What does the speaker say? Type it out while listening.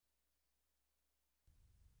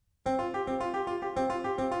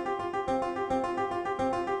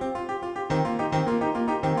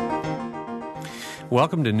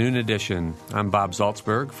Welcome to Noon Edition. I'm Bob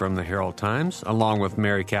Zaltzberg from the Herald Times, along with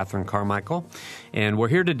Mary Catherine Carmichael. And we're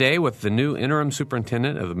here today with the new interim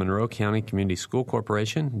superintendent of the Monroe County Community School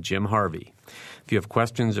Corporation, Jim Harvey. If you have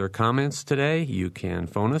questions or comments today, you can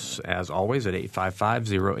phone us, as always, at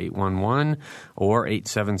 855-0811 or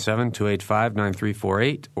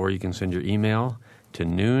 877-285-9348, or you can send your email to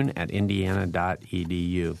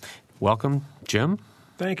noon@indiana.edu. Welcome, Jim.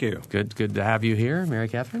 Thank you. Good to have you here, Mary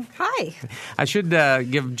Catherine. Hi. I should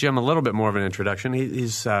give Jim a little bit more of an introduction.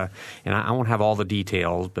 He's and I won't have all the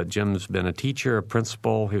details, but Jim's been a teacher, a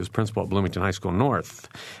principal. He was principal at Bloomington High School North,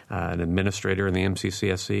 an administrator in the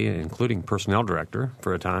MCCSC, including personnel director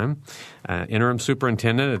for a time, interim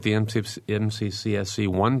superintendent at the MCCSC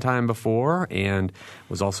one time before, and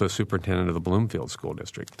was also superintendent of the Bloomfield School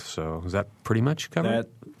District. So is that pretty much covered? That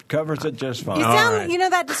covers it just fine. You sound,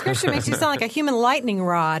 that description makes you sound like a human lightning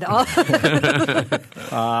rod.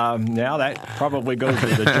 Now that probably goes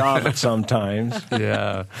with the job at sometimes.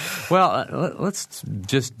 Yeah. Well, let's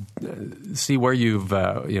just see where you've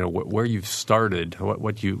where you've started,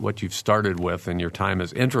 what you've started with in your time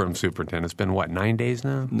as interim superintendent. It's been 9 days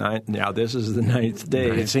now. Now this is the 9th day.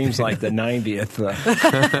 It seems like the 90th.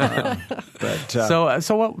 So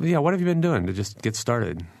what have you been doing to just get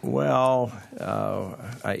started? Well,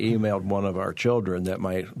 I emailed one of our children that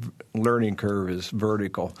my learning curve is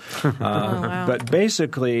vertical. Wow. But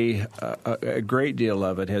basically, a great deal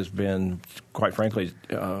of it has been, quite frankly,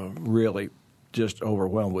 really just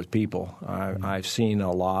overwhelmed with people. I've seen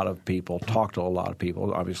a lot of people, talked to a lot of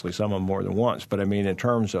people, obviously some of them more than once. But I mean, in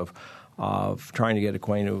terms of trying to get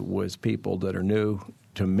acquainted with people that are new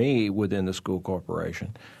to me within the school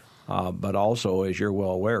corporation. But also, as you're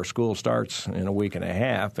well aware, school starts in a week and a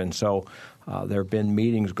half. And so there have been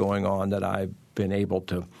meetings going on that I've been able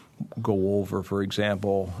to go over, for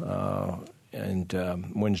example,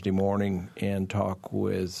 Wednesday morning and talk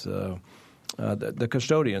with the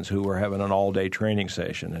custodians who were having an all-day training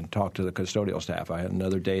session and talk to the custodial staff. I had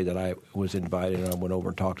another day that I was invited, and I went over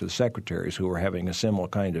and talked to the secretaries who were having a similar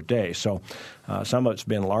kind of day. So some of it's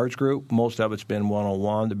been large group. Most of it's been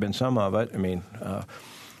one-on-one. There have been some of it. I mean,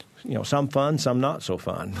 some fun, some not so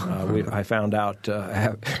fun. I found out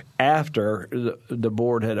after the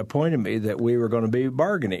board had appointed me that we were going to be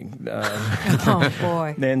bargaining. Oh,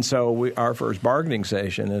 boy. And so our first bargaining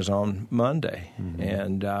session is on Monday. Mm-hmm.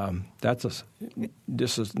 And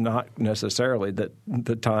this is not necessarily the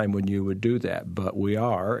time when you would do that, but we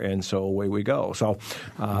are, and so away we go. So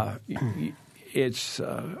it's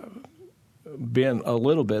been a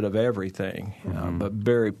little bit of everything, but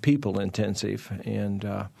very people intensive, and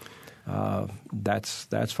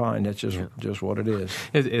that's fine. That's just what it is.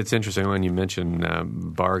 It's interesting when you mention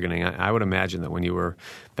bargaining. I would imagine that when you were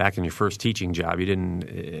back in your first teaching job, you didn't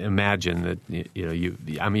imagine that you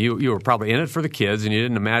were probably in it for the kids, and you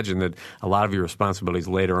didn't imagine that a lot of your responsibilities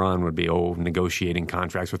later on would be negotiating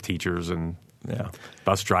contracts with teachers and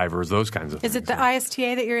bus drivers, those kinds of things. Is it the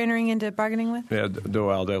ISTA that you're entering into bargaining with? Yeah,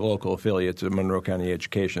 the local affiliate, the Monroe County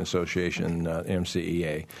Education Association,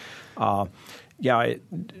 MCEA.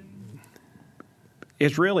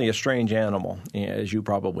 It's really a strange animal. As you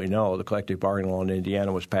probably know, the collective bargaining law in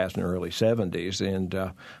Indiana was passed in the early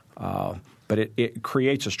 70s, but it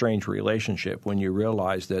creates a strange relationship when you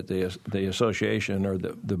realize that the association or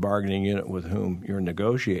the bargaining unit with whom you're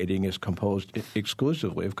negotiating is composed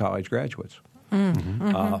exclusively of college graduates.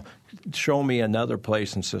 Mm-hmm. Show me another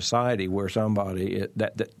place in society where somebody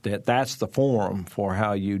that's the forum for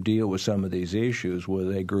how you deal with some of these issues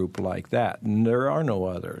with a group like that. And there are no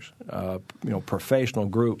others, professional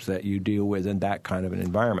groups that you deal with in that kind of an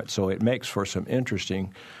environment. So it makes for some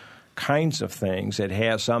interesting kinds of things. It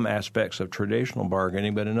has some aspects of traditional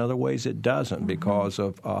bargaining, but in other ways it doesn't because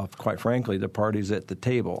of quite frankly, the parties at the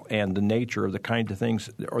table and the nature of the kind of things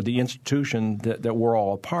or the institution that we're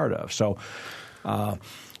all a part of. So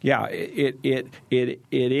it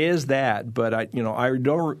is that, but I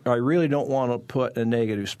really don't want to put a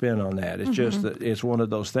negative spin on that. It's just that it's one of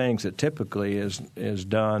those things that typically is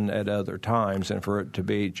done at other times, and for it to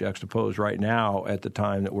be juxtaposed right now at the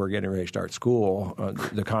time that we're getting ready to start school,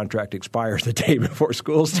 the contract expires the day before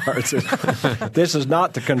school starts. This is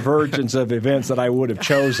not the convergence of events that I would have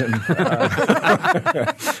chosen.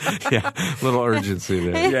 Little urgency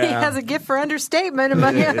there. He has a gift for understatement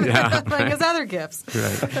among his other gifts.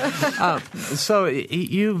 Right. So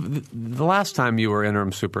the last time you were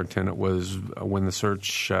interim superintendent was when the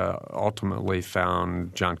search ultimately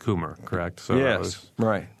found John Coomer, correct? So yes,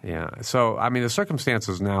 right. Yeah. So I mean, the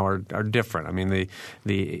circumstances now are different. I mean,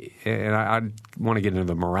 and I want to get into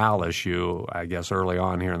the morale issue, I guess, early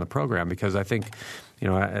on here in the program, because I think,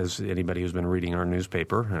 as anybody who's been reading our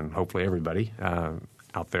newspaper, and hopefully everybody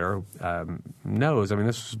out there knows, I mean,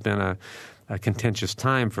 this has been a contentious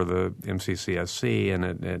time for the MCCSC, and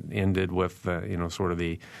it ended with sort of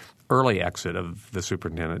the early exit of the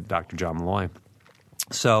superintendent, Dr. John Malloy.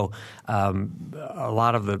 So a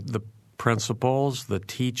lot of the principals, the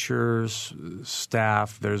teachers,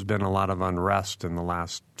 staff, there's been a lot of unrest in the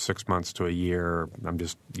last 6 months to a year. I'm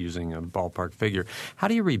just using a ballpark figure. How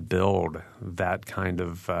do you rebuild that kind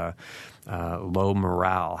of low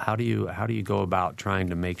morale? How do you go about trying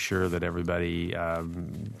to make sure that everybody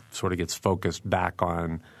sort of gets focused back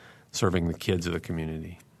on serving the kids of the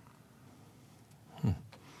community?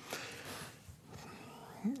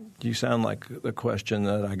 You sound like the question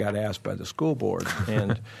that I got asked by the school board,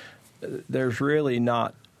 and there's really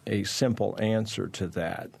not a simple answer to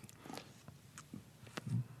that.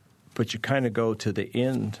 But you kind of go to the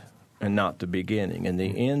end and not the beginning. And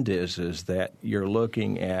the end is that you're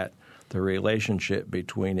looking at the relationship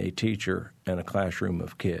between a teacher and a classroom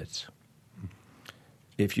of kids.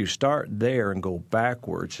 If you start there and go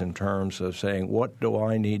backwards in terms of saying, what do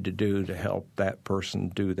I need to do to help that person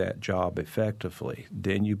do that job effectively,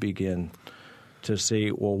 then you begin to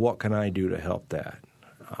see, well, what can I do to help that?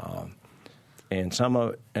 And some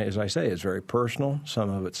of it, as I say, is very personal. Some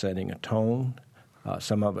of it's setting a tone.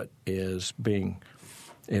 Some of it is being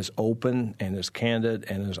as open and as candid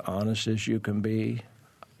and as honest as you can be,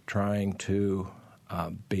 trying to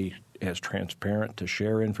be as transparent to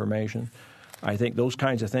share information. I think those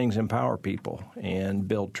kinds of things empower people and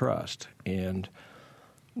build trust. And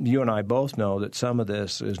you and I both know that some of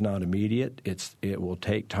this is not immediate. It will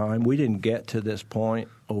take time. We didn't get to this point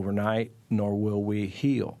overnight, nor will we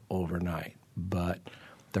heal overnight. But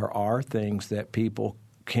there are things that people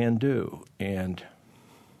can do. And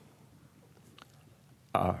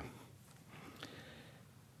I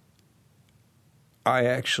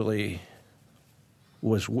actually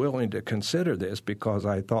was willing to consider this because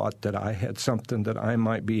I thought that I had something that I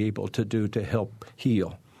might be able to do to help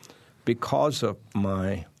heal. Because of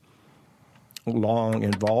my long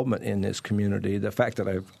involvement in this community, the fact that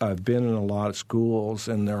I've been in a lot of schools,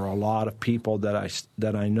 and there are a lot of people that I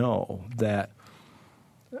know that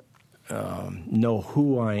know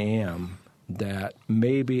who I am, that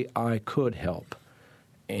maybe I could help.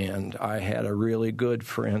 And I had a really good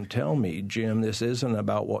friend tell me, Jim, this isn't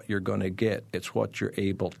about what you're going to get; it's what you're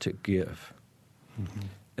able to give. Mm-hmm.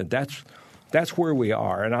 And that's where we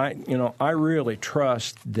are. And I really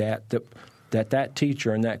trust that that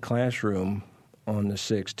teacher in that classroom on the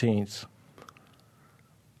 16th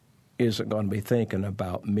isn't going to be thinking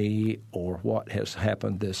about me or what has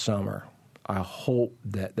happened this summer. I hope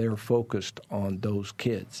that they're focused on those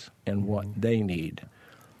kids and what they need,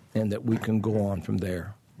 and that we can go on from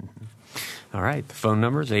there. Mm-hmm. All right. The phone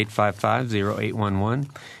number is 855-0811,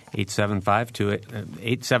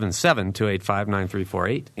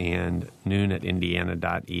 877-285-9348, and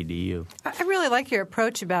noon@indiana.edu. I really like your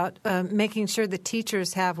approach about making sure the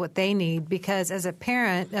teachers have what they need, because as a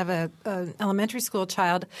parent of an elementary school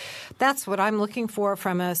child, that's what I'm looking for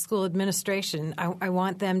from a school administration. I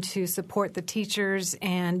want them to support the teachers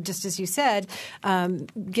and, just as you said,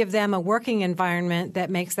 give them a working environment that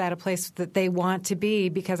makes that a place that they want to be,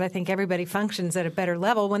 because I think everybody functions at a better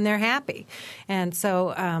level when they're happy. And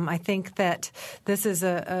so I think that this is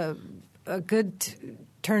a good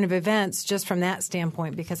turn of events just from that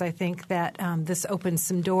standpoint, because I think that this opens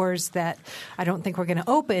some doors that I don't think we're going to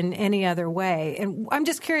open any other way. And I'm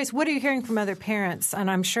just curious, what are you hearing from other parents? And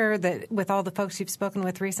I'm sure that with all the folks you've spoken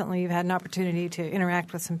with recently, you've had an opportunity to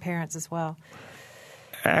interact with some parents as well.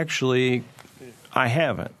 Actually, I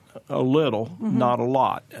haven't. A little, mm-hmm. Not a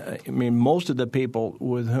lot. I mean, most of the people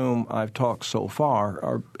with whom I've talked so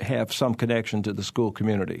far have some connection to the school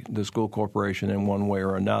community, the school corporation in one way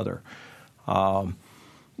or another.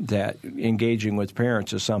 That engaging with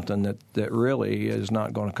parents is something that really is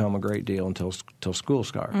not going to come a great deal until school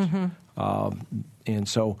starts. Mm-hmm. And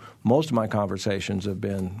so most of my conversations have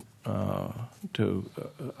been, to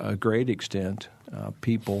a great extent,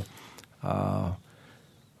 people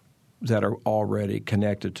that are already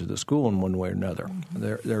connected to the school in one way or another.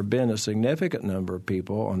 Mm-hmm. There have been a significant number of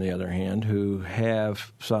people, on the other hand, who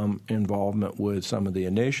have some involvement with some of the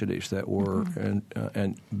initiatives that were mm-hmm.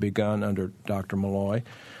 and begun under Dr. Malloy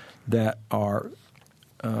that are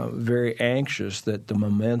very anxious that the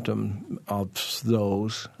momentum of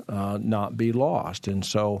those not be lost. And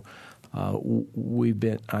so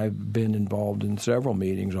I've been involved in several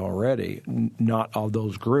meetings already, not of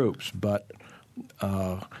those groups, but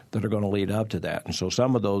that are going to lead up to that. And so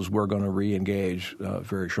some of those we're going to re-engage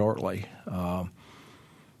very shortly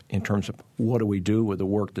in terms of what do we do with the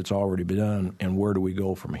work that's already been done and where do we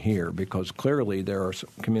go from here, because clearly there are some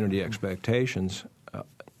community expectations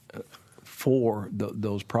for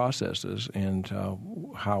those processes and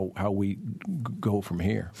how we go from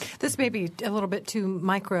here. This may be a little bit too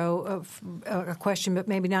micro of a question, but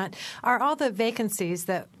maybe not. Are all the vacancies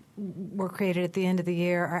that were created at the end of the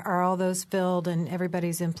year, are all those filled and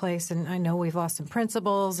everybody's in place? And I know we've lost some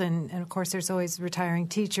principals, and of course there's always retiring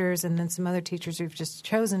teachers and then some other teachers who've just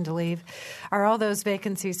chosen to leave. Are all those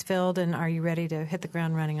vacancies filled, and are you ready to hit the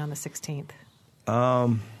ground running on the 16th?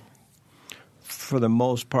 For the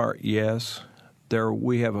most part, yes.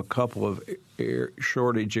 We have a couple of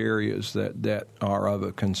shortage areas that are of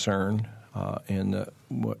a concern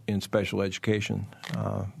in special education.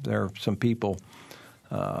 There are some people,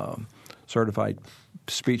 certified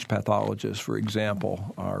speech pathologists, for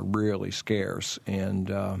example, are really scarce, and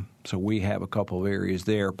so we have a couple of areas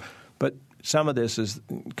there. But some of this is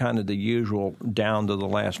kind of the usual down to the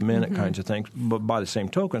last minute kinds of things. But by the same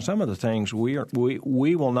token, some of the things we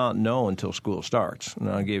will not know until school starts. And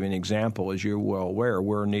I'll give you an example. As you're well aware,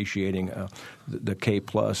 we're initiating the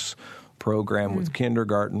K-plus program with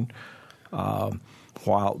kindergarten.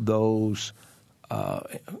 While those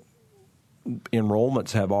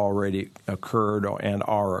enrollments have already occurred and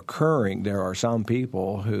are occurring, there are some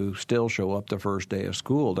people who still show up the first day of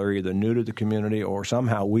school. They're either new to the community or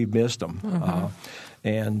somehow we missed them.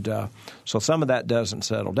 So some of that doesn't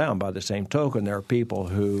settle down. By the same token, there are people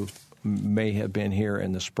who may have been here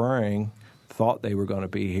in the spring, thought they were going to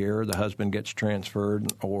be here. The husband gets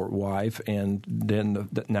transferred or wife, and then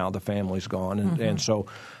now the family's gone. And so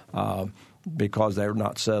because they're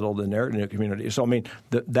not settled in their new community. So, I mean,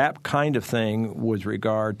 that kind of thing with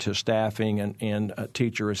regard to staffing and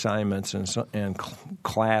teacher assignments and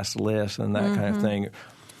class lists and that kind of thing,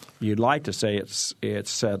 you'd like to say it's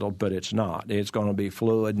settled, but it's not. It's going to be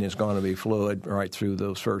fluid, and it's going to be fluid right through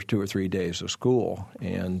those first 2 or 3 days of school.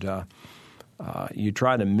 And you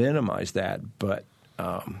try to minimize that, but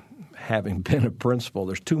having been a principal,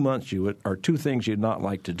 there's 2 months two things you'd not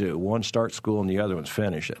like to do. One, start school, and the other one's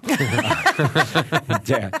finish it.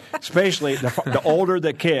 Yeah. Especially the older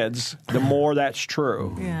the kids, the more that's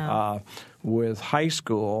true. Yeah. With high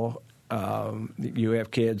school, you have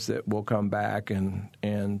kids that will come back and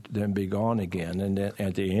then be gone again, and then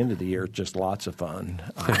at the end of the year, it's just lots of fun.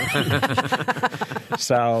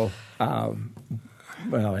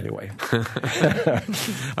 Well, anyway.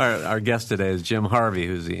 Our guest today is Jim Harvey,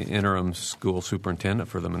 who's the interim school superintendent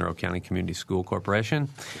for the Monroe County Community School Corporation.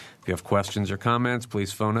 If you have questions or comments,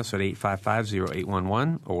 please phone us at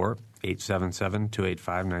 855-0811 or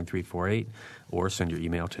 877-285-9348, or send your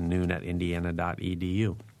email to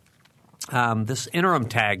noon@indiana.edu. This interim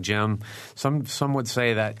tag, Jim, some would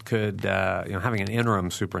say that could, having an interim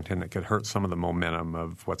superintendent could hurt some of the momentum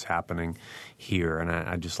of what's happening here, and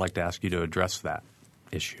I'd just like to ask you to address that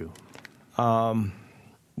issue.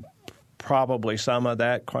 Probably some of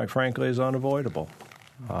that, quite frankly, is unavoidable.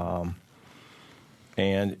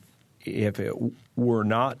 And if it were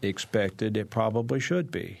not expected, it probably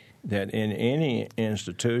should be. That in any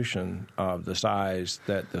institution of the size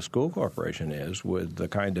that the school corporation is, with the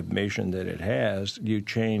kind of mission that it has, you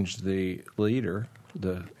change the leader,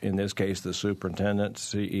 in this case the superintendent,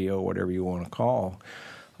 CEO, whatever you want to call,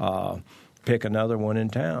 pick another one in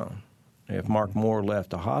town. If Mark Moore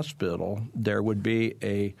left the hospital, there would be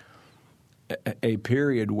a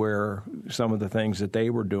period where some of the things that they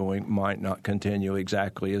were doing might not continue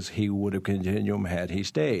exactly as he would have continued them had he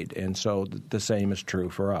stayed. And so the same is true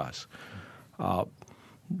for us.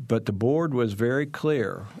 But the board was very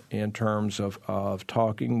clear in terms of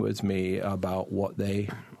talking with me about what they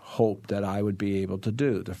hoped that I would be able to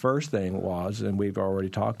do. The first thing was, and we've already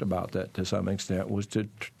talked about that to some extent, was to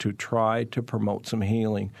try to promote some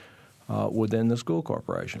healing within the school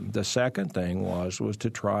corporation. The second thing was to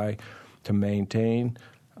try to maintain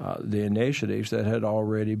the initiatives that had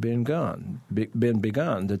already been begun.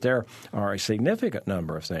 That there are a significant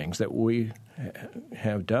number of things that we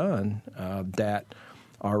have done that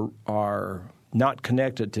are not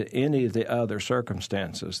connected to any of the other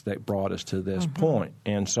circumstances that brought us to this point.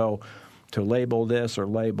 And so to label this or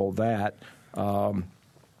label that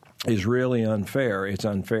is really unfair. It's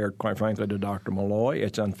unfair, quite frankly, to Dr. Malloy.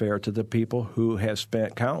 It's unfair to the people who have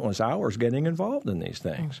spent countless hours getting involved in these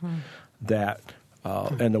things. That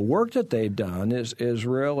And the work that they've done is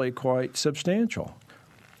really quite substantial.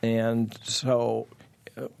 And so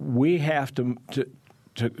we have to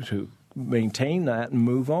maintain that and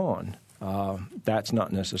move on. That's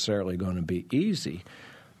not necessarily going to be easy,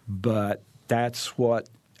 but that's what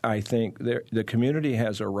I think the community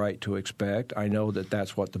has a right to expect. I know that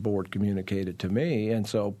that's what the board communicated to me, and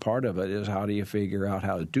so part of it is how do you figure out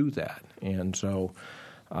how to do that? And so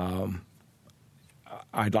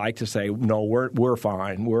I'd like to say, no, we're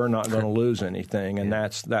fine. We're not going to lose anything, and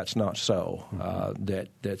that's not so.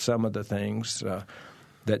 That some of the things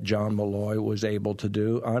that John Malloy was able to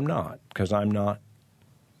do, I'm not, because I'm not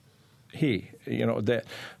he,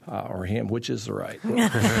 or him, which is the right.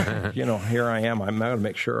 Here I am. I'm going to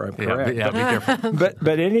make sure I'm correct. Yeah, be careful. But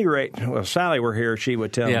at any rate, well, if Sally were here, she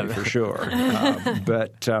would tell me for sure.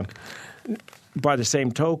 But by the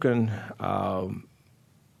same token,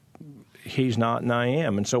 he's not and I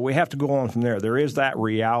am. And so we have to go on from there. There is that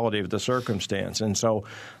reality of the circumstance. And so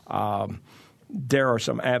there are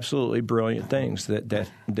some absolutely brilliant things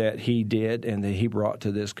that he did and that he brought to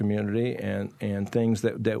this community and things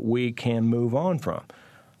that we can move on from.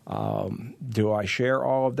 Do I share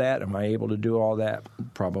all of that? Am I able to do all that?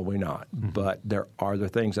 Probably not. But there are the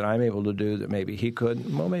things that I'm able to do that maybe he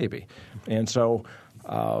couldn't. Well, maybe. And so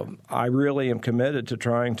I really am committed to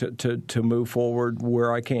trying to move forward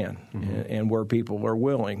where I can and where people are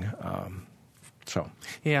willing.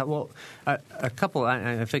 Yeah, well, a couple.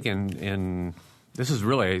 I think in this is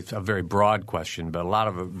really a very broad question, but a lot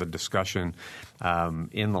of the discussion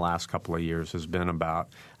in the last couple of years has been about.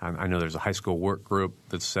 I know there's a high school work group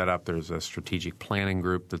that's set up. There's a strategic planning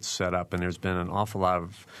group that's set up, and there's been an awful lot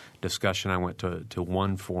of discussion. I went to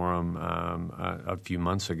one forum a few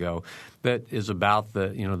months ago that is about the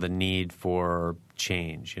need for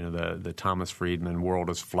change. The Thomas Friedman world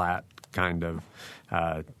is flat kind of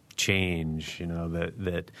change.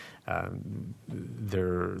 That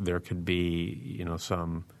there could be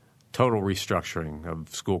some total restructuring of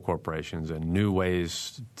school corporations and new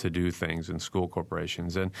ways to do things in school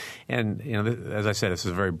corporations. And as I said, this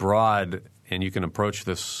is very broad, and you can approach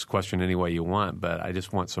this question any way you want. But I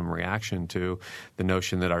just want some reaction to the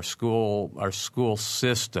notion that our school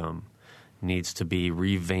system needs to be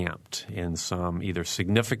revamped in some either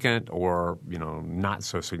significant or not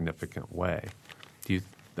so significant way.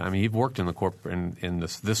 You've worked in the in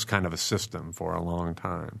this kind of a system for a long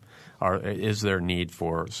time. Is there a need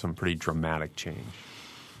for some pretty dramatic change?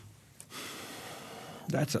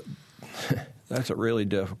 That's a really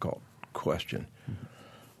difficult question,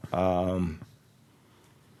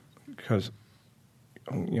 because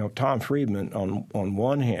Tom Friedman on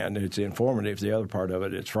one hand it's informative, the other part of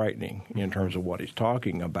it it's frightening in terms of what he's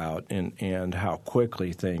talking about and how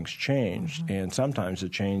quickly things change. And sometimes the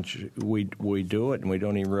change we do it and we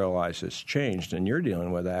don't even realize it's changed, and you're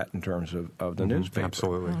dealing with that in terms of the newspaper.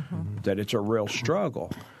 Absolutely. That it's a real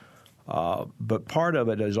struggle. But part of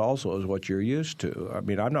it is also what you're used to. I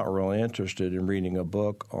mean, I'm not really interested in reading a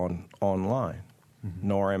book online,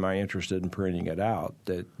 nor am I interested in printing it out.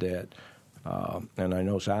 And I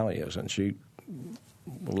know Sally isn't. She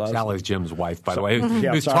loves Sally's Jim's wife, by the way,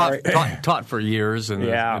 Yeah, who's taught for years in the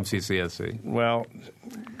MCCSC. Well,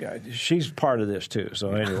 she's part of this too.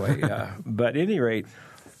 So anyway, but at any rate,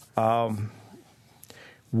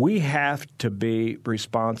 we have to be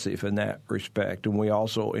responsive in that respect, and we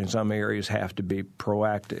also, in some areas, have to be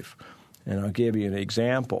proactive. And I'll give you an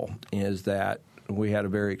example, is that we had a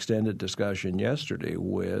very extended discussion yesterday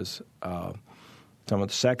with some of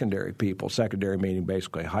the secondary people, secondary meaning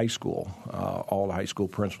basically high school, all the high school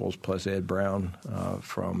principals plus Ed Brown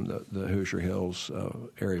from the Hoosier Hills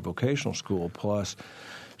Area Vocational School, plus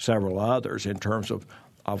several others, in terms of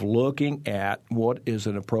looking at what is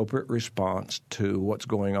an appropriate response to what's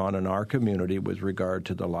going on in our community with regard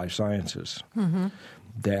to the life sciences.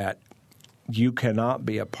 That you cannot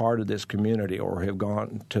be a part of this community or have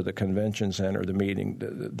gone to the convention center, the meeting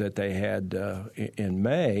that they had in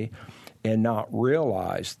May, and not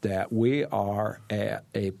realize that we are at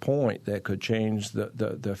a point that could change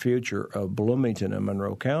the future of Bloomington and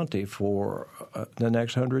Monroe County for the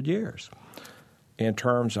next 100 years in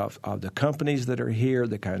terms of the companies that are here,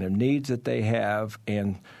 the kind of needs that they have,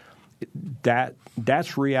 and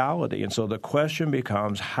that's reality. And so the question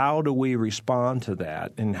becomes, how do we respond to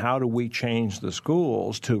that, and how do we change the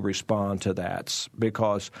schools to respond to that?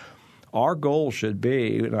 Because our goal should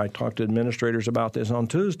be, and I talked to administrators about this on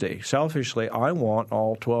Tuesday, selfishly, I want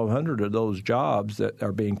all 1,200 of those jobs that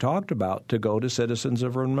are being talked about to go to citizens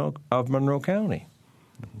of Monroe County.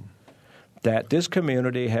 That this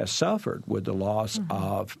community has suffered with the loss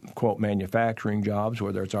of, quote, manufacturing jobs,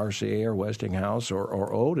 whether it's RCA or Westinghouse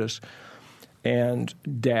or Otis, and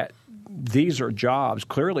that these are jobs,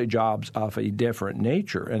 clearly jobs of a different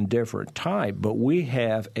nature and different type, but we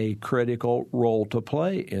have a critical role to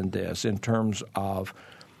play in this in terms of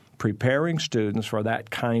preparing students for that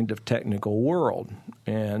kind of technical world.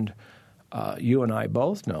 And you and I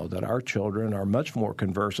both know that our children are much more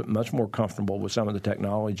conversant, much more comfortable with some of the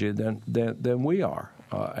technology than we are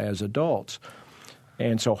as adults.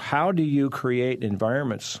 And so how do you create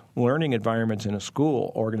environments, learning environments in a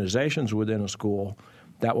school, organizations within a school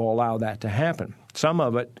that will allow that to happen? Some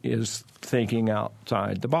of it is thinking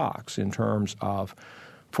outside the box in terms of,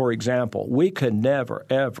 for example, we could never,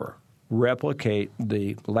 ever replicate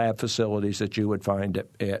the lab facilities that you would find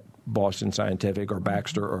at Boston Scientific or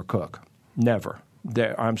Baxter or Cook. Never.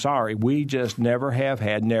 I'm sorry, we just never have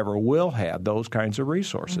had, never will have those kinds of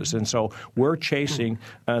resources. And so we're chasing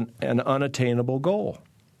an unattainable goal.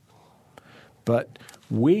 But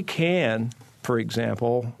we can, for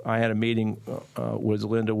example, I had a meeting with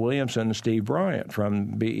Linda Williamson and Steve Bryant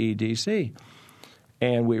from BEDC,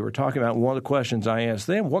 and we were talking about one of the questions I asked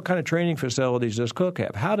them, what kind of training facilities does Cook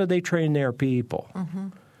have? How do they train their people?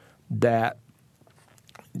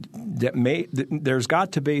 There's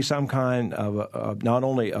got to be some kind of not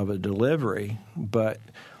only of a delivery, but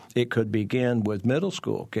it could begin with middle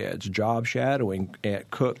school kids, job shadowing at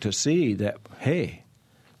Cook to see that, hey,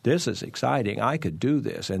 this is exciting, I could do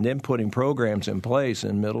this, and then putting programs in place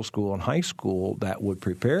in middle school and high school that would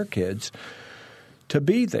prepare kids to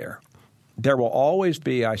be there. There will always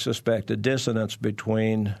be, I suspect, a dissonance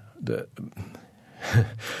between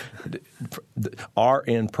our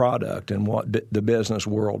end product and what the business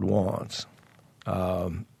world wants.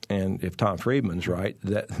 And if Tom Friedman's right,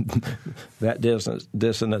 that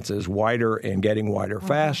dissonance is wider and getting wider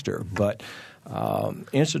faster. But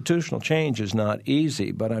institutional change is not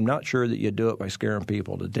easy, but I'm not sure that you do it by scaring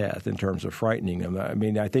people to death in terms of frightening them. I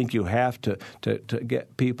mean, I think you have to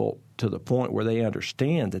get people to the point where they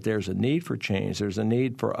understand that there's a need for change. There's a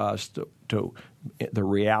need for us to the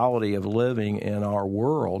reality of living in our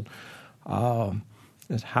world.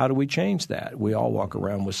 How do we change that? We all walk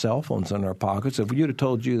around with cell phones in our pockets. If you'd have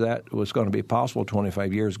told you that was going to be possible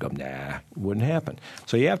 25 years ago, nah, it wouldn't happen.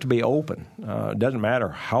 So you have to be open. It doesn't matter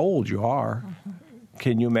how old you are.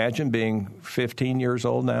 Can you imagine being 15 years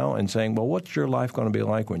old now and saying, well, what's your life going to be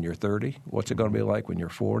like when you're 30? What's it going to be like when you're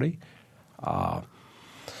 40?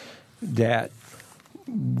 That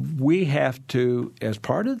we have to, as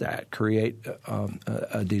part of that, create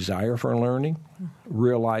a desire for learning,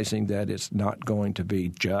 realizing that it's not going to be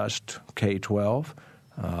just K-12.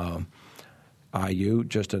 IU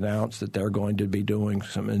just announced that they're going to be doing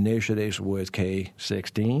some initiatives with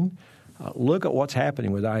K-16. Look at what's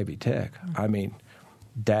happening with Ivy Tech. I mean,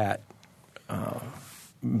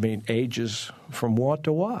 ages from what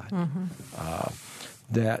to what?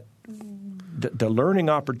 That the learning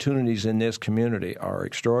opportunities in this community are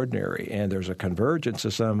extraordinary, and there's a convergence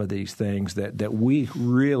of some of these things that we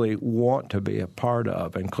really want to be a part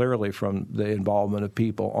of, and clearly from the involvement of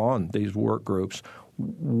people on these work groups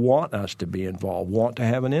want us to be involved, want to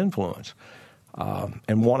have an influence,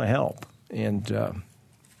 and want to help. And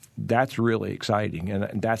that's really exciting,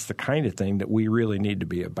 and that's the kind of thing that we really need to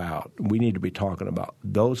be about. We need to be talking about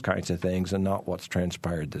those kinds of things and not what's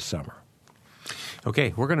transpired this summer.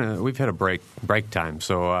 Okay, we've had a break time,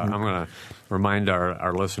 so I'm going to remind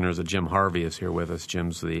our listeners that Jim Harvey is here with us.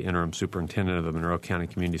 Jim's the interim superintendent of the Monroe County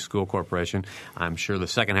Community School Corporation. I'm sure the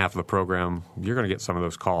second half of the program, you're going to get some of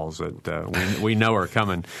those calls that we know are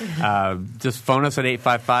coming. Just phone us at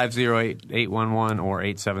 855-08-811 or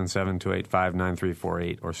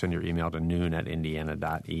 877-285-9348, or send your email to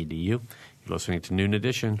noon@indiana.edu. You're listening to Noon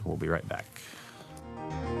Edition. We'll be right back.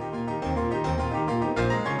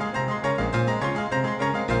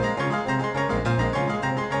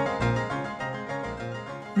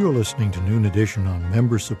 You're listening to Noon Edition on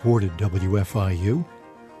member-supported WFIU.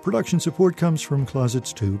 Production support comes from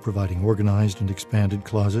Closets 2, providing organized and expanded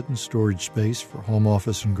closet and storage space for home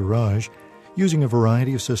office and garage, using a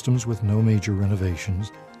variety of systems with no major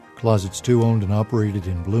renovations. Closets 2 owned and operated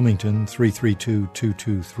in Bloomington,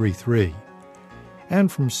 332-2233.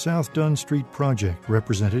 And from South Dunn Street Project,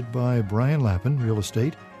 represented by Brian Lappin, Real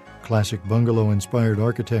Estate, classic bungalow-inspired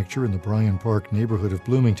architecture in the Bryan Park neighborhood of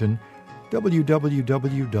Bloomington,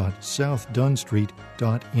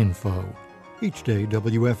 www.southdunstreet.info. Each day,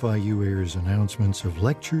 WFIU airs announcements of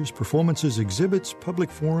lectures, performances, exhibits, public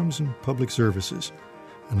forums, and public services.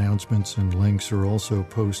 Announcements and links are also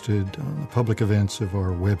posted on the public events of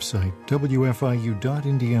our website,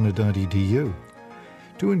 wfiu.indiana.edu.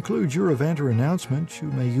 To include your event or announcement, you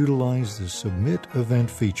may utilize the Submit Event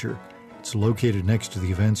feature. It's located next to the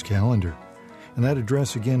events calendar. and that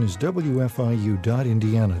address again is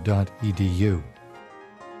wfiu.indiana.edu.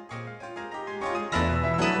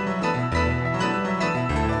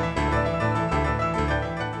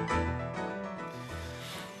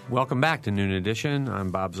 Welcome back to Noon Edition.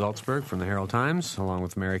 I'm Bob Zaltzberg from the Herald Times, along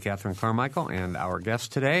with Mary Catherine Carmichael and our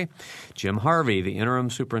guest today, Jim Harvey, the Interim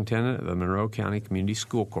Superintendent of the Monroe County Community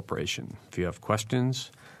School Corporation. If you have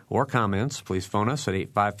questions or comments, please phone us at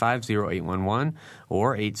 855-0811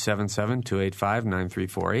 or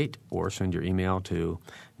 877-285-9348 or send your email to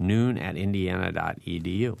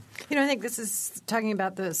noon@indiana.edu. You know, I think this is talking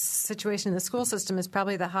about the situation in the school system is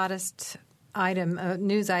probably the hottest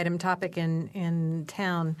news item topic in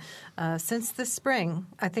town since this spring.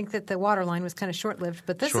 I think that the water line was kind of short-lived,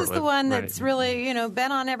 but this is the one that's really,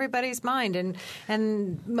 been on everybody's mind.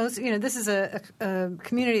 And most, this is a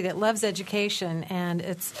community that loves education, and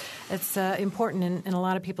it's important in a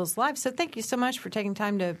lot of people's lives. So thank you so much for taking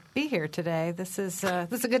time to be here today. This is a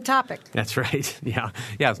good topic. That's right. Yeah.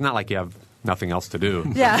 It's not like you have nothing else to do.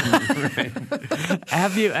 Yeah. Right.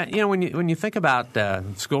 Have you? When you think about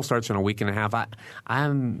school starts in a week and a half,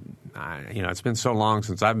 it's been so long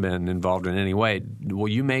since I've been involved in any way. Will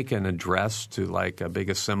you make an address to like a big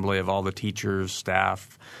assembly of all the teachers,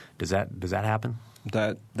 staff? Does that happen?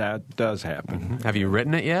 That does happen. Mm-hmm. Have you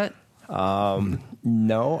written it yet?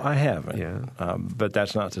 No, I haven't. Yeah. But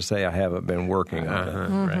that's not to say I haven't been working on it.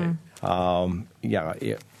 Right.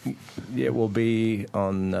 It will be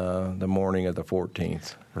on the morning of the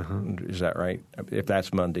 14th. Is that right? If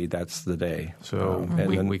that's Monday, that's the day. So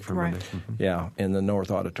week from Monday. Mm-hmm. Yeah, in the North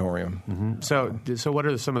Auditorium. Mm-hmm. So what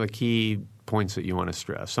are some of the key points that you want to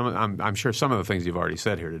stress? I'm sure some of the things you've already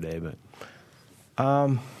said here today, but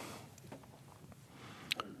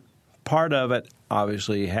part of it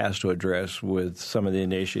obviously has to address with some of the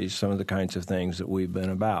initiatives, some of the kinds of things that we've been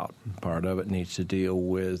about. Part of it needs to deal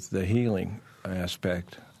with the healing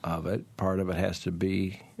aspect of it. Part of it has to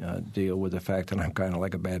be deal with the fact that I'm kind of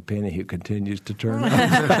like a bad penny who continues to turn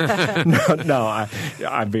up. No,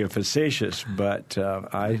 I'm being facetious, but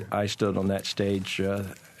I stood on that stage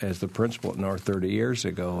as the principal at North 30 years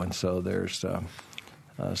ago, and so there's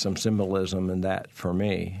some symbolism in that for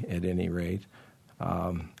me, at any rate.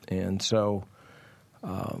 And so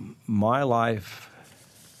my life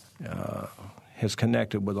has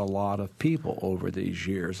connected with a lot of people over these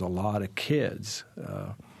years. A lot of kids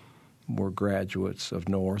were graduates of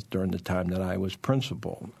North during the time that I was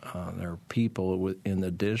principal. There are people in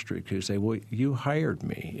the district who say, well, you hired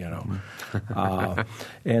me,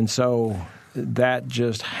 and so that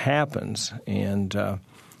just happens. And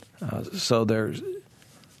so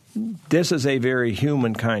this is a very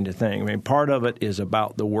human kind of thing. I mean, part of it is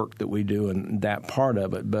about the work that we do and that part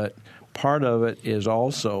of it, but part of it is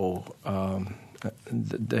also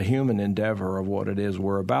the human endeavor of what it is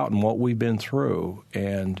we're about and what we've been through.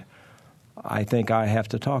 And I think I have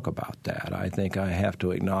to talk about that. I think I have to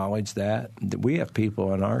acknowledge that. We have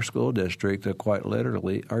people in our school district that quite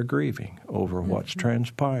literally are grieving over what's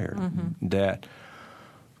transpired. That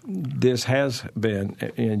this has been,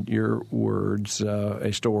 in your words,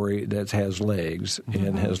 a story that has legs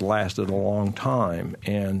and has lasted a long time.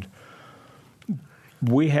 And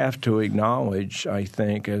we have to acknowledge, I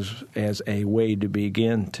think, as a way to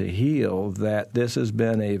begin to heal, that this has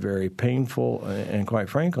been a very painful and, quite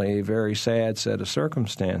frankly, a very sad set of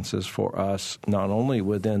circumstances for us, not only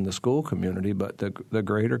within the school community, but the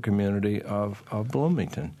greater community of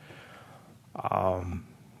Bloomington.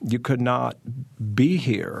 You could not be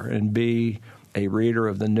here and be a reader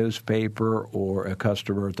of the newspaper or a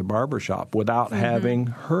customer at the barbershop without having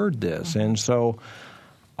heard this. And so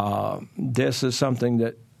this is something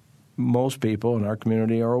that most people in our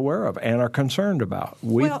community are aware of and are concerned about.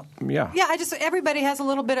 Everybody has a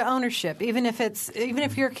little bit of ownership, even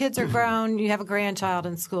if your kids are grown, you have a grandchild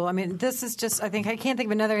in school. I mean, this is just, I can't think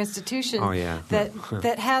of another institution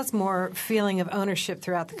that has more feeling of ownership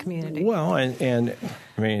throughout the community. Well, and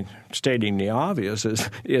I mean, stating the obvious is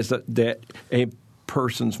that a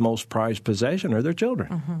person's most prized possession are their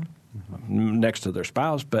children. Next to their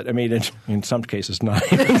spouse, but I mean, in some cases not.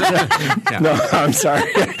 No, I'm sorry.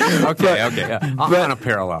 Okay. On a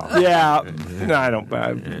parallel. Yeah, no, I don't.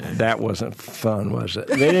 That wasn't fun, was it?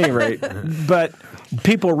 At any rate, but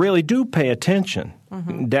people really do pay attention.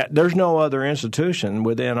 That there's no other institution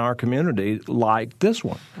within our community like this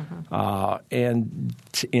one, and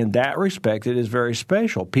in that respect, it is very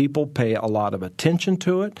special. People pay a lot of attention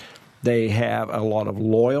to it. They have a lot of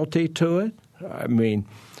loyalty to it. I mean.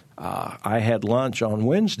 I had lunch on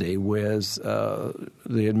Wednesday with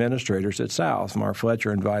the administrators at South. Mark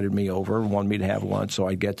Fletcher invited me over and wanted me to have lunch so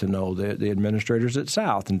I'd get to know the administrators at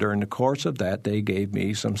South. And during the course of that, they gave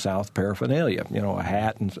me some South paraphernalia, a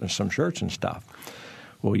hat and some shirts and stuff.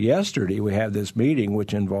 Well, yesterday we had this meeting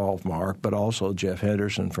which involved Mark, but also Jeff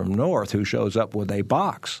Henderson from North, who shows up with a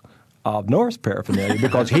box of North paraphernalia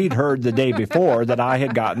because he'd heard the day before that I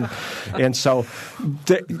had gotten. And so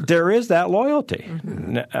there is that loyalty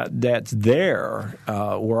that's there.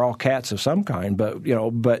 We're all cats of some kind, but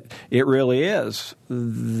it really is.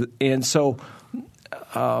 And so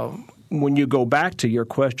when you go back to your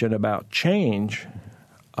question about change,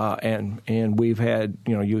 and we've had,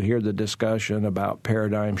 you hear the discussion about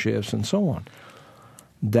paradigm shifts and so on,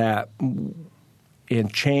 that in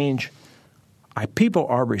change, people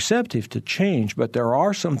are receptive to change, but there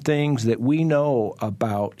are some things that we know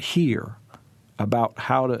about here, about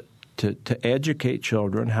how to educate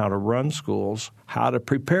children, how to run schools, how to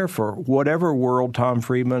prepare for whatever world Tom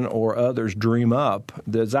Friedman or others dream up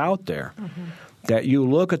that's out there. Mm-hmm. That you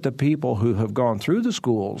look at the people who have gone through the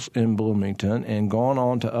schools in Bloomington and gone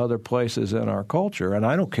on to other places in our culture, and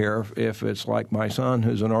I don't care if it's like my son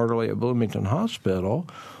who's an orderly at Bloomington Hospital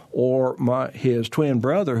or his twin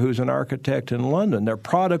brother who's an architect in London. They're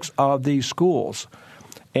products of these schools,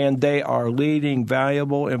 and they are leading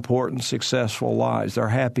valuable, important, successful lives. They're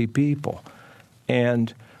happy people.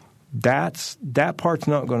 And that part's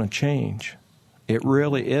not going to change. It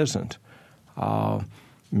really isn't.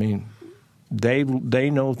 They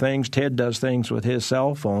know things. Ted does things with his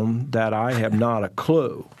cell phone that I have not a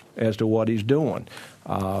clue as to what he's doing.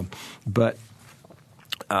 But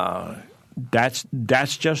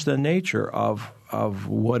that's just the nature of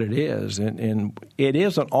what it is, and it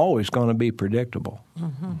isn't always going to be predictable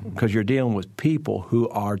because you're dealing with people who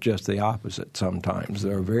are just the opposite. Sometimes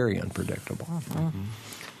they're very unpredictable. Mm-hmm.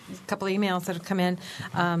 A couple of emails that have come in.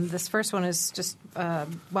 This first one is just,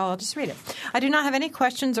 I'll just read it. I do not have any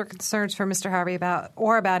questions or concerns for Mr. Harvey about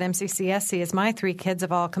MCCSC, as my 3 kids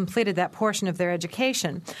have all completed that portion of their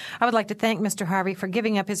education. I would like to thank Mr. Harvey for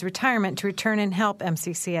giving up his retirement to return and help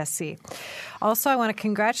MCCSC. Also, I want to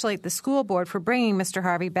congratulate the school board for bringing Mr.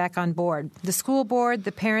 Harvey back on board. The school board,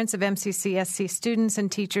 the parents of MCCSC students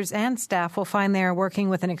and teachers and staff will find they are working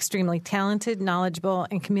with an extremely talented, knowledgeable,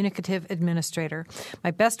 and communicative administrator.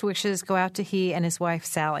 My best wishes go out to he and his wife,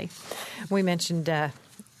 Sally. We mentioned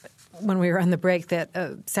when we were on the break that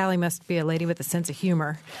Sally must be a lady with a sense of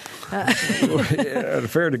humor. A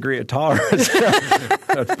fair degree of tolerance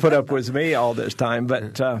to put up with me all this time.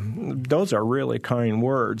 But those are really kind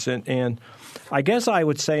words. And I guess I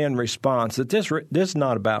would say in response that this is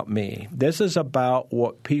not about me. This is about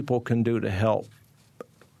what people can do to help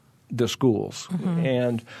the schools. Mm-hmm.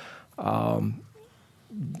 And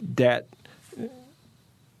that –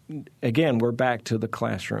 again, we're back to the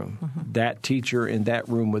classroom. Mm-hmm. That teacher in that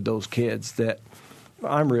room with those kids, that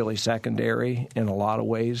I'm really secondary in a lot of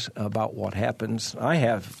ways about what happens. I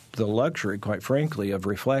have the luxury, quite frankly, of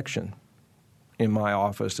reflection in my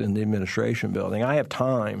office in the administration building. I have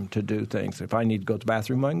time to do things. If I need to go to the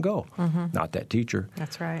bathroom, I can go. Mm-hmm. Not that teacher.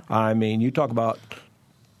 That's right. I mean, you talk about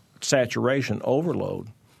saturation, overload.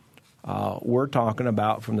 We're talking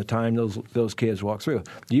about from the time those kids walk through.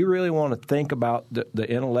 Do you really want to think about the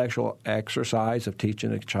intellectual exercise of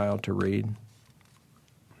teaching a child to read?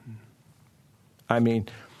 I mean,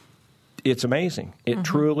 it's amazing. It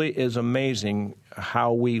truly is amazing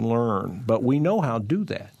how we learn. But we know how to do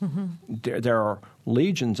that. Mm-hmm. There are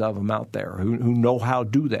legions of them out there who know how to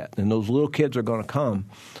do that. And those little kids are going to come,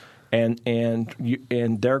 and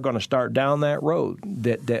they're going to start down that road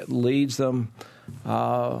that leads them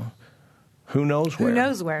who knows where. Who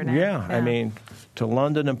knows where now. Yeah, I mean, to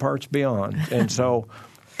London and parts beyond. And so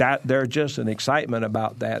that there's just an excitement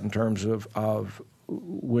about that in terms of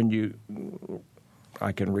when you –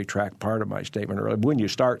 I can retract part of my statement earlier. When you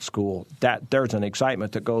start school, there's an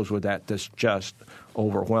excitement that goes with that that's just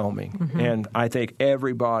overwhelming. Mm-hmm. And I think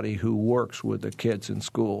everybody who works with the kids in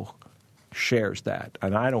school shares that.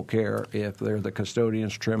 And I don't care if they're the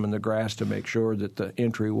custodians trimming the grass to make sure that the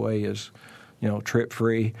entryway is –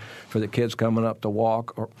 trip-free for the kids coming up to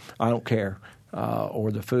walk, or I don't care,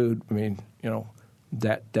 or the food. I mean,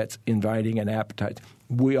 that's inviting and appetite.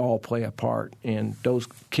 We all play a part, and those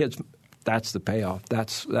kids. That's the payoff.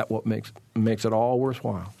 That's what makes it all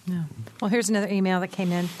worthwhile. Yeah. Well, here's another email that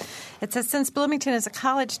came in. It says, since Bloomington is a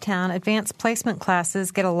college town, advanced placement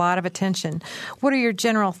classes get a lot of attention. What are your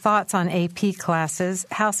general thoughts on AP classes?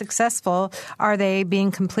 How successful are they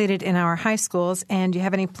being completed in our high schools? And do you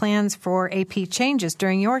have any plans for AP changes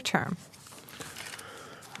during your term?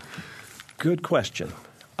 Good question.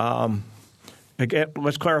 Again,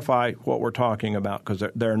 let's clarify what we're talking about because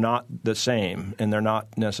they're not the same and they're not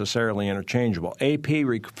necessarily interchangeable. AP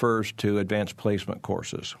refers to advanced placement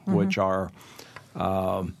courses, which are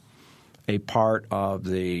a part of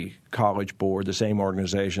the College Board, the same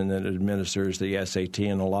organization that administers the SAT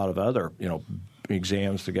and a lot of other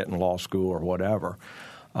exams to get in law school or whatever.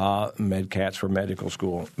 MedCats for medical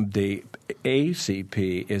school. The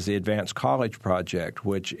ACP is the Advanced College Project,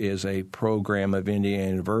 which is a program of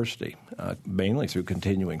Indiana University, mainly through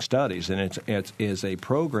continuing studies. And it is a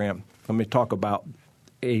program – let me talk about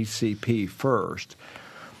ACP first,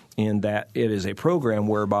 in that it is a program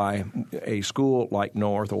whereby a school like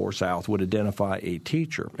North or South would identify a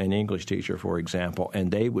teacher, an English teacher, for example,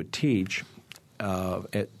 and they would teach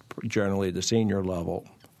at generally the senior level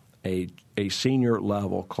a senior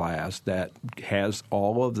level class that has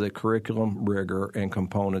all of the curriculum rigor and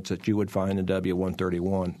components that you would find in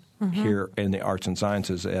W-131 here in the arts and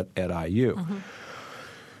sciences at IU.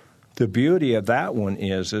 The beauty of that one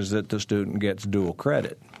is that the student gets dual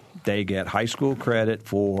credit. They get high school credit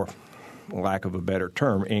for, lack of a better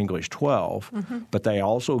term, English 12, but they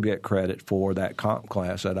also get credit for that comp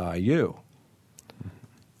class at IU.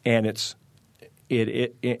 And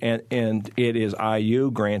it is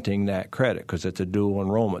IU granting that credit because it's a dual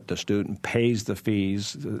enrollment. The student pays the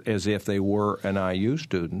fees as if they were an IU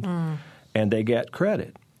student, and they get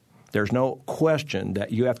credit. There's no question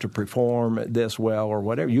that you have to perform this well or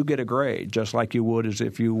whatever. You get a grade just like you would as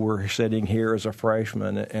if you were sitting here as a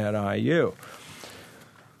freshman at IU.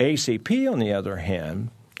 ACP, on the other hand,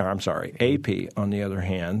 AP, on the other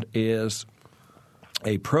hand, is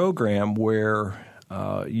a program where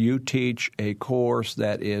you teach a course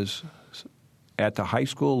that is at the high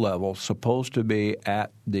school level, supposed to be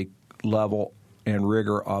at the level and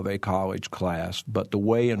rigor of a college class, but the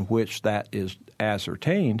way in which that is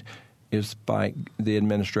ascertained is by the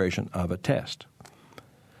administration of a test.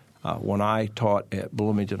 When I taught at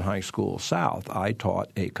Bloomington High School South, I taught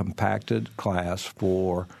a compacted class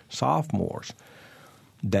for sophomores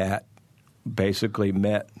that basically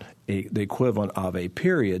met the equivalent of a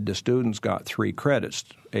period. The students got 3 credits,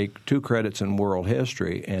 2 credits in world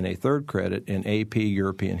history and a 3rd credit in AP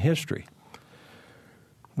European history.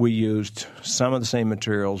 We used some of the same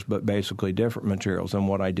materials but basically different materials than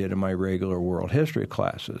what I did in my regular world history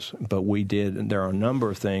classes. But there are a number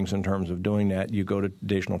of things in terms of doing that. You go to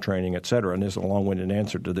additional training, et cetera, and this is a long-winded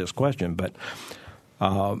answer to this question. But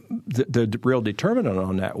the real determinant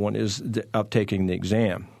on that one is of taking the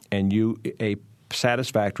exam. And a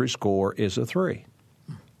satisfactory score is a 3.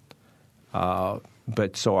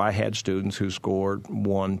 But so I had students who scored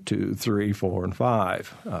 1, 2, 3, 4, and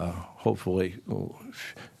 5. Hopefully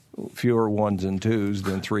fewer 1s and 2s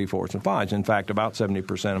than 3, 4s, and 5s. In fact, about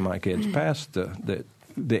 70% of my kids passed the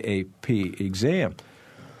AP exam.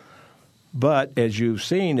 But as you've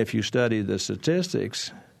seen, if you study the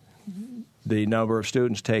statistics, the number of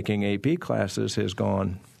students taking AP classes has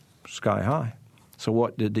gone sky high. So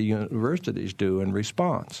what did the universities do in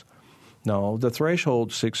response? No, the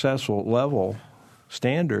threshold successful level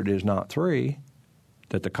standard is not 3,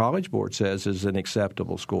 that the College Board says is an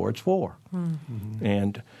acceptable score. It's 4.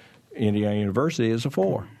 And Indiana University is a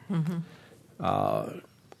 4.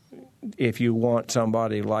 If you want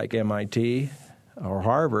somebody like MIT or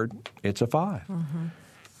Harvard, it's a 5.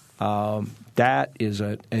 That is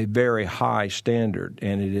a very high standard,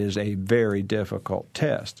 and it is a very difficult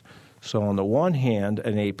test. So on the one hand,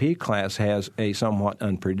 an AP class has a somewhat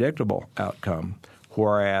unpredictable outcome,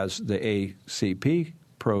 whereas the ACP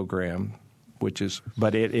program,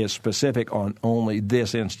 but it is specific on only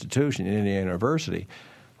this institution, Indiana University,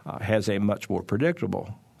 has a much more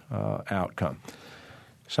predictable outcome.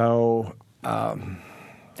 So,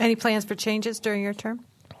 any plans for changes during your term?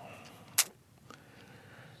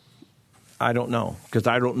 I don't know, because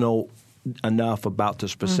I don't know enough about the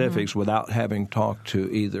specifics without having talked to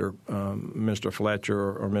either Mr. Fletcher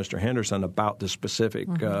or Mr. Henderson about the specific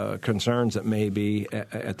concerns that may be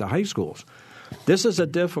at the high schools. This is a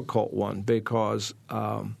difficult one because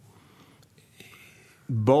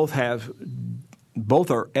both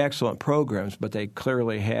are excellent programs, but they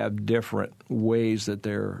clearly have different ways that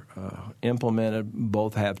they're implemented.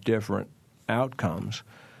 Both have different outcomes.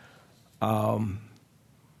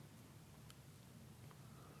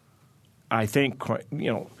 I think,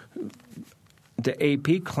 the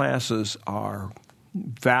AP classes are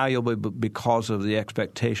valuable because of the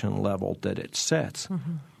expectation level that it sets.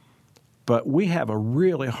 But we have a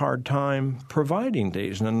really hard time providing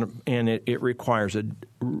these, and it requires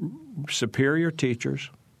superior teachers,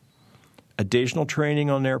 additional training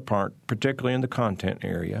on their part, particularly in the content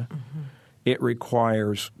area. It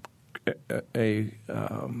requires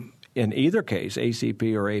in either case,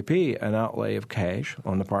 ACP or AP, an outlay of cash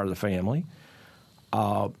on the part of the family.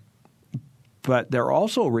 But there are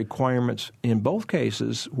also requirements in both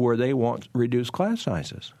cases where they want reduced class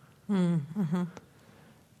sizes. Mm-hmm.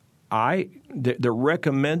 The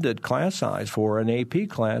recommended class size for an AP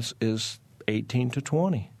class is 18 to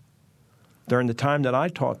 20. During the time that I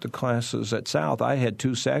taught the classes at South, I had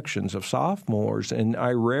 2 sections of sophomores, and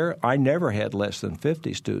I never had less than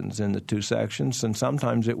 50 students in the 2 sections, and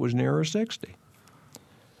sometimes it was nearer 60.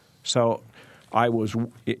 So I was,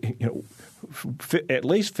 at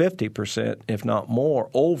least 50%, if not more,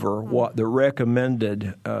 over what the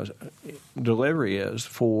recommended delivery is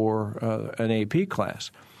for an AP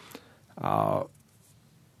class. I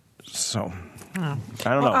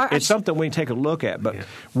don't know. It's something we can take a look at, but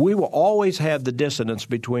we will always have the dissonance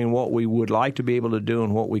between what we would like to be able to do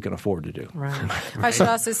and what we can afford to do. Right. I should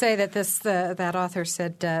also say that that author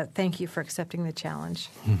said, thank you for accepting the challenge.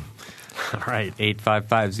 All right,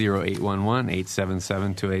 855-0811,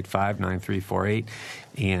 877-285-9348,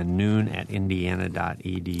 and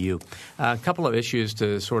noon@indiana.edu. A couple of issues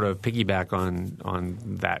to sort of piggyback on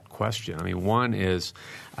that question. I mean, one is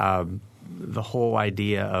the whole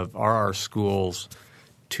idea of, are our schools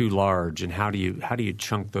too large, and how do you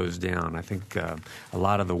chunk those down? I think a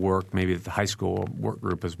lot of the work maybe that the high school work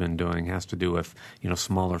group has been doing has to do with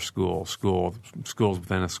smaller schools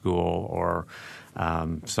within a school, or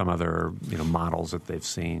some other models that they've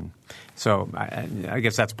seen. So I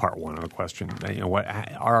guess that's part one of the question. What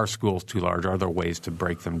are our schools too large? Are there ways to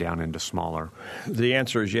break them down into smaller? The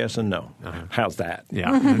answer is yes and no. Uh-huh. How's that?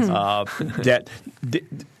 Yeah.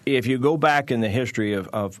 If you go back in the history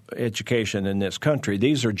of education in this country,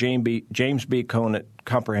 these are James B. Conant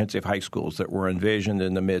comprehensive high schools that were envisioned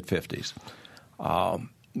in the mid-'50s.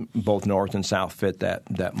 Both North and South fit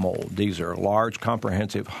that mold. These are large,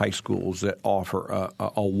 comprehensive high schools that offer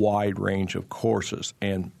a wide range of courses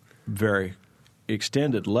and very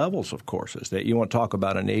extended levels of courses. That you want to talk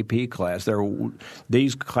about an AP class,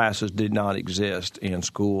 these classes did not exist in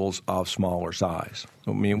schools of smaller size.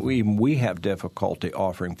 I mean, we have difficulty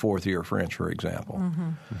offering fourth-year French, for example,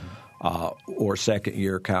 or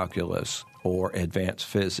second-year calculus or advanced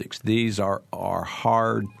physics. These are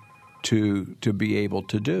hard to be able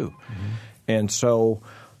to do. Mm-hmm. And so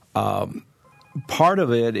part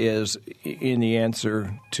of it is, in the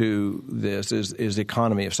answer to this, is the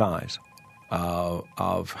economy of size,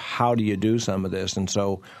 of how do you do some of this. And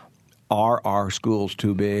so are our schools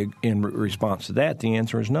too big? In response to that, the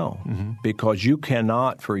answer is no, because you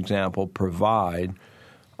cannot, for example, provide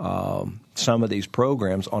some of these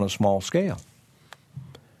programs on a small scale.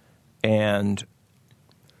 But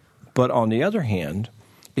on the other hand,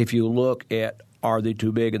 if you look at are they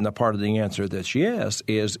too big, and the part of the answer that's yes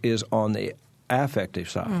is on the affective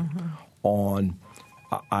side.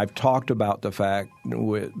 I've talked about the fact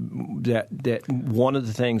that one of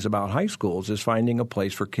the things about high schools is finding a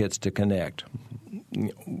place for kids to connect,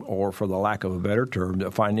 or for the lack of a better term,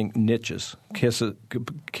 finding niches,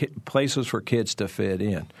 places for kids to fit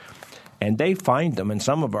in. And they find them, and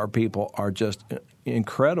some of our people are just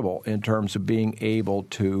incredible in terms of being able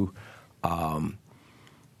to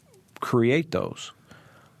create those.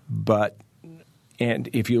 And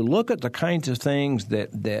if you look at the kinds of things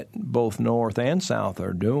that both North and South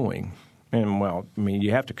are doing, and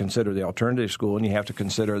you have to consider the alternative school, and you have to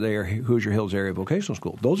consider their Hoosier Hills Area Vocational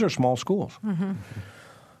School. Those are small schools. Mm-hmm.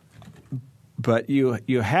 But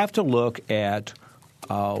you have to look at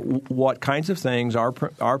what kinds of things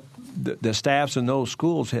the staffs in those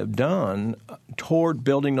schools have done toward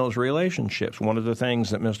building those relationships. One of the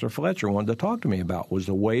things that Mr. Fletcher wanted to talk to me about was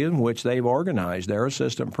the way in which they've organized their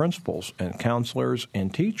assistant principals and counselors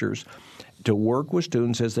and teachers to work with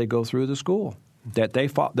students as they go through the school. That the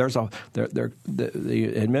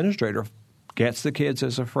administrator gets the kids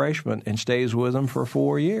as a freshman and stays with them for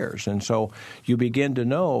 4 years. And so you begin to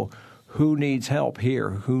know who needs help here,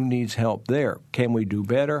 who needs help there. Can we do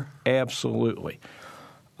better? Absolutely.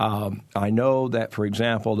 I know that, for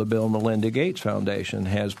example, the Bill and Melinda Gates Foundation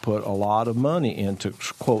has put a lot of money into,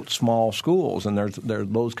 quote, small schools, and there's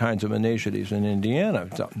those kinds of initiatives in Indiana.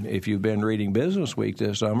 If you've been reading Business Week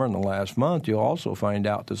this summer and the last month, you'll also find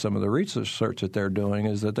out that some of the research that they're doing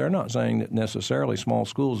is that they're not saying that necessarily small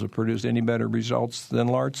schools have produced any better results than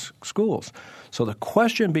large schools. So the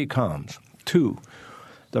question becomes two.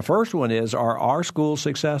 The first one is, are our schools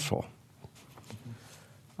successful?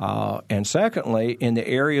 And secondly, in the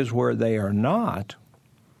areas where they are not,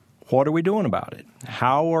 what are we doing about it?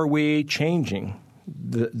 How are we changing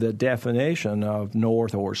the definition of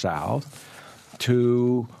North or South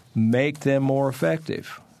to make them more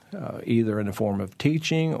effective? either in the form of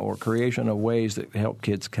teaching or creation of ways that help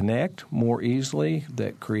kids connect more easily,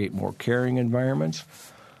 that create more caring environments.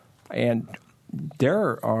 And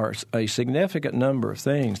there are a significant number of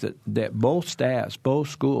things that both staffs, both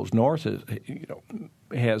schools, North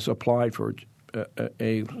has applied for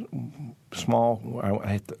a small,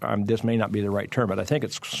 this may not be the right term, but I think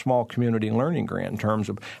it's small community learning grant in terms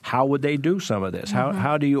of how would they do some of this?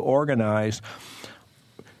 How do you organize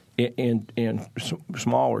in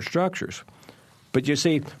smaller structures? But you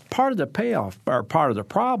see, part of the payoff or part of the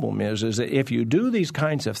problem is that if you do these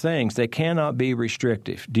kinds of things, they cannot be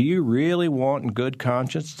restrictive. Do you really want in good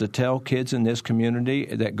conscience to tell kids in this community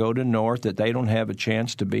that go to North that they don't have a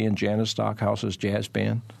chance to be in Janice Stockhouse's jazz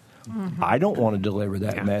band? I don't want to deliver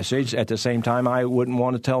that message. At the same time, I wouldn't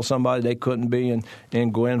want to tell somebody they couldn't be in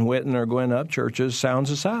Gwen Whitten or Gwen Upchurch's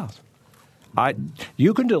Sounds of South.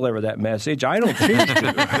 You can deliver that message. I don't choose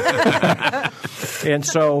to. And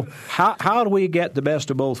so how do we get the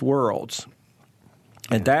best of both worlds?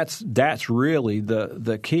 And that's really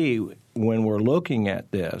the key when we're looking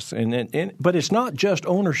at this. But it's not just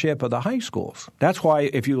ownership of the high schools. That's why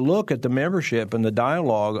if you look at the membership and the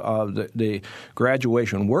dialogue of the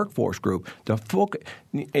graduation workforce group,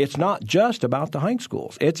 it's not just about the high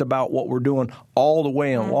schools. It's about what we're doing all the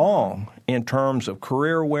way along in terms of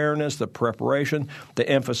career awareness, the preparation, the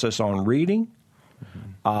emphasis on reading,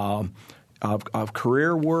 of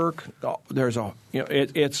career work. There's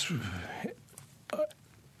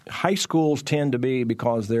high schools tend to be,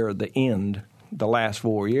 because they're the last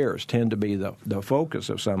 4 years, tend to be the focus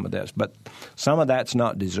of some of this. But some of that's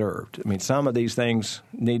not deserved. I mean, some of these things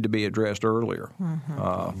need to be addressed earlier.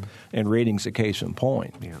 And reading's a case in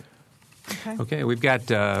point. Yeah. Okay, we've got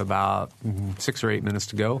about 6 or 8 minutes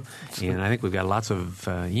to go, and I think we've got lots of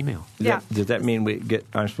email. Does that mean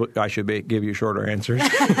I should give you shorter answers?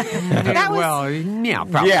 Well, yeah,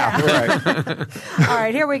 probably. Yeah, right. All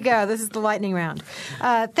right, here we go. This is the lightning round.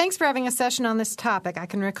 Thanks for having a session on this topic. I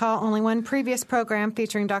can recall only one previous program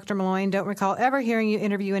featuring Dr. Malloy and don't recall ever hearing you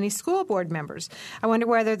interview any school board members. I wonder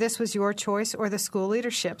whether this was your choice or the school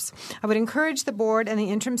leadership's. I would encourage the board and the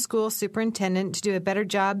interim school superintendent to do a better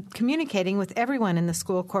job communicating with everyone in the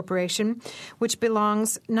school corporation, which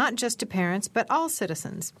belongs not just to parents but all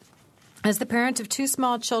citizens. As the parent of 2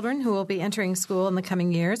 small children who will be entering school in the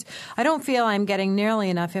coming years, I don't feel I'm getting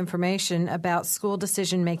nearly enough information about school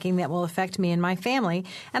decision-making that will affect me and my family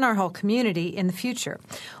and our whole community in the future.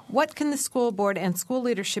 What can the school board and school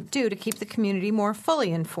leadership do to keep the community more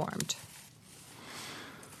fully informed?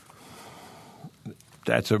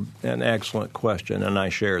 That's an excellent question, and I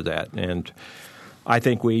share that. And I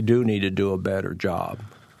think we do need to do a better job.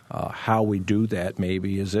 How we do that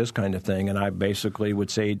maybe is this kind of thing. And I basically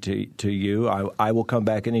would say to you, I will come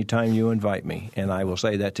back anytime you invite me. And I will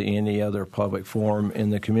say that to any other public forum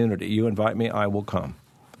in the community. You invite me, I will come.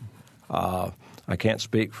 I can't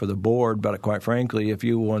speak for the board, but quite frankly, if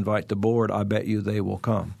you will invite the board, I bet you they will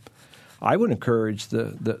come. I would encourage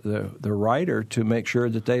the writer to make sure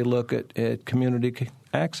that they look at community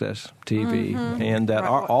access TV and that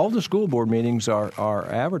all the school board meetings are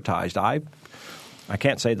advertised. I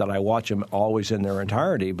can't say that I watch them always in their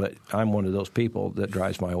entirety, but I'm one of those people that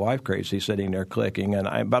drives my wife crazy sitting there clicking.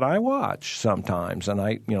 But I watch sometimes,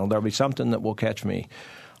 and there'll be something that will catch me.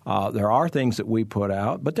 There are things that we put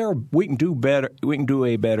out, but we can do better. We can do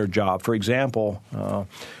a better job. For example,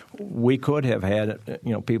 we could have had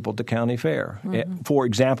people at the county fair. For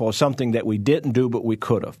example, something that we didn't do, but we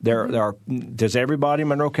could have. There are. Does everybody in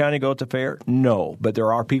Monroe County go to the fair? No, but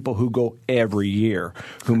there are people who go every year.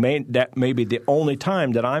 That may be the only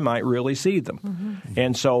time that I might really see them.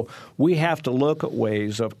 And so we have to look at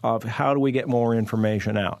ways of how do we get more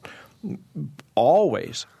information out.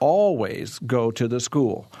 Always go to the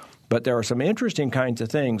school. But there are some interesting kinds of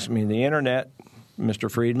things. I mean, the Internet, Mr.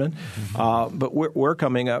 Friedman, but we're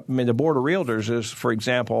coming up. I mean, the Board of Realtors is, for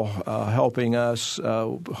example, helping us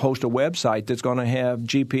host a website that's going to have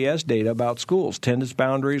GPS data about schools, attendance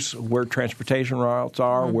boundaries, where transportation routes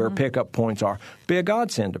are, where pickup points are. Be a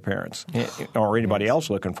godsend to parents or anybody else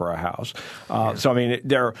looking for a house. So I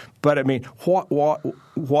mean,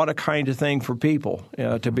 what a kind of thing for people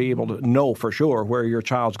to be able to know for sure where your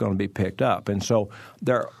child's going to be picked up. And so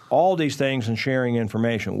there are all these things and sharing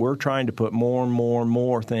information. We're trying to put more and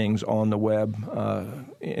more things on the web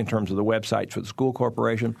in terms of the websites for the school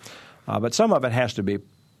corporation. But some of it has to be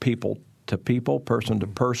people to people, person to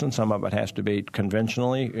person. Some of it has to be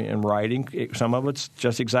conventionally in writing. Some of it's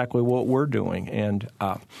just exactly what we're doing. And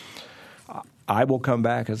I will come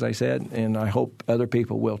back, as I said, and I hope other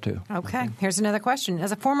people will too. Okay. Here's another question.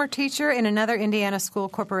 As a former teacher in another Indiana school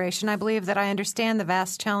corporation, I believe that I understand the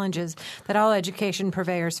vast challenges that all education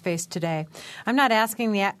purveyors face today. I'm not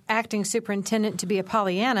asking the acting superintendent to be a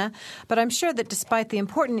Pollyanna, but I'm sure that despite the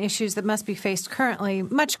important issues that must be faced currently,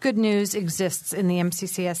 much good news exists in the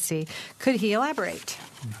MCCSC. Could he elaborate?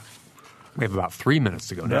 We have about 3 minutes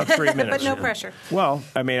to go now. About 3 minutes. But no pressure. Well,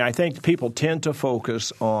 I mean, I think people tend to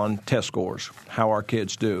focus on test scores, how our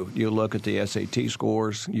kids do. You look at the SAT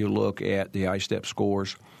scores, you look at the I-STEP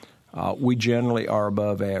scores. We generally are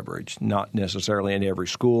above average, not necessarily in every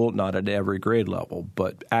school, not at every grade level,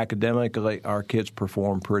 but academically our kids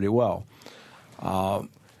perform pretty well.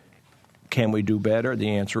 Can we do better?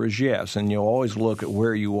 The answer is yes, and you'll always look at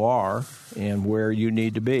where you are and where you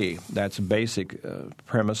need to be. That's a basic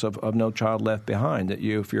premise of No Child Left Behind, that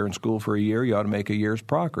if you're in school for a year, you ought to make a year's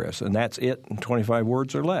progress, and that's it in 25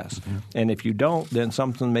 words or less. Mm-hmm. And if you don't, then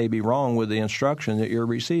something may be wrong with the instruction that you're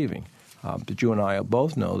receiving. But you and I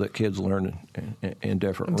both know that kids learn in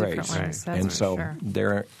different rates. Ways. And so sure.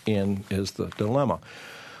 Therein is the dilemma.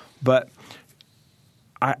 But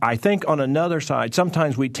I think on another side,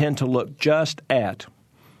 sometimes we tend to look just at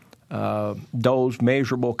those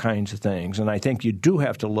measurable kinds of things. And I think you do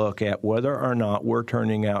have to look at whether or not we're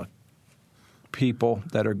turning out people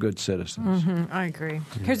that are good citizens. Mm-hmm, I agree.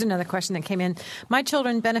 Here's another question that came in. My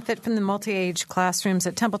children benefit from the multi-age classrooms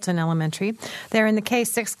at Templeton Elementary. They're in the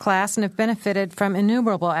K-6 class and have benefited from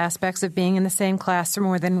innumerable aspects of being in the same class for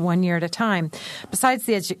more than 1 year at a time. Besides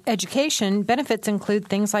the education, benefits include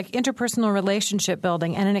things like interpersonal relationship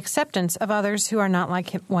building and an acceptance of others who are not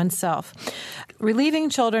like oneself. Relieving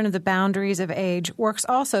children of the boundaries of age works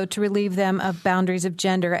also to relieve them of boundaries of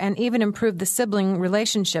gender and even improve the sibling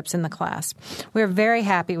relationships in the class. We are very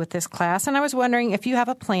happy with this class, and I was wondering if you have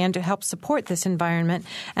a plan to help support this environment,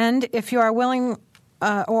 and if you are willing,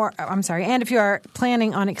 and if you are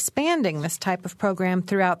planning on expanding this type of program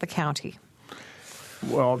throughout the county.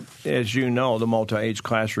 Well, as you know, the multi-age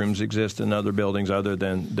classrooms exist in other buildings other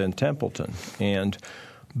than Templeton, and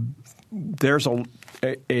there's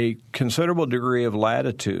a considerable degree of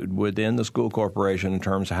latitude within the school corporation in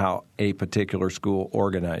terms of how a particular school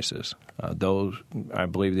organizes. I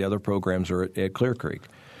believe the other programs are at Clear Creek.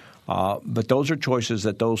 But those are choices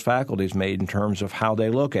that those faculties made in terms of how they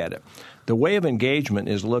look at it. The way of engagement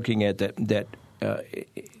is looking at that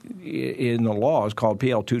in the law is called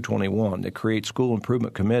PL 221 that creates school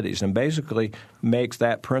improvement committees and basically makes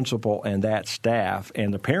that principal and that staff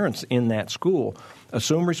and the parents in that school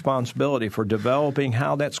assume responsibility for developing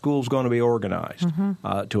how that school is going to be organized,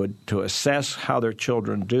 to assess how their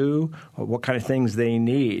children do, what kind of things they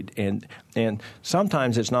need. And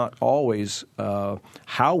sometimes it's not always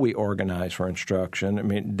how we organize for instruction. I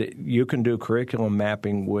mean, you can do curriculum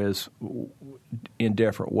mapping in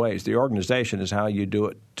different ways. The organization is how you do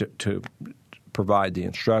it to provide the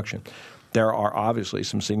instruction. There are obviously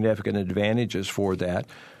some significant advantages for that.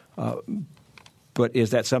 But is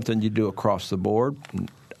that something you do across the board?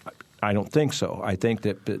 I don't think so. I think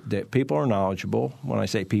that people are knowledgeable. When I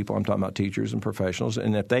say people, I'm talking about teachers and professionals.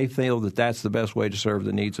 And if they feel that that's the best way to serve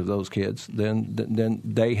the needs of those kids, then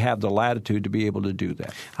they have the latitude to be able to do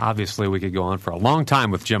that. Obviously, we could go on for a long time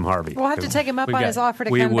with Jim Harvey. We'll have to take him up on his offer to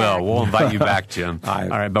come back. We will. We'll invite you back, Jim. All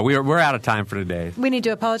right, but we're out of time for today. We need to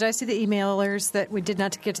apologize to the emailers that we did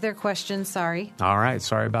not get to their questions. Sorry. All right.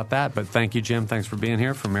 Sorry about that. But thank you, Jim. Thanks for being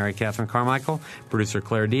here. For Mary Catherine Carmichael, producer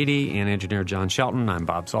Claire Deedy, and engineer John Shelton, I'm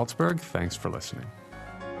Bob Salzberg. Thanks for listening.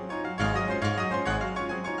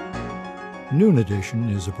 Noon Edition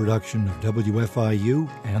is a production of WFIU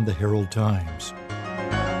and the Herald Times.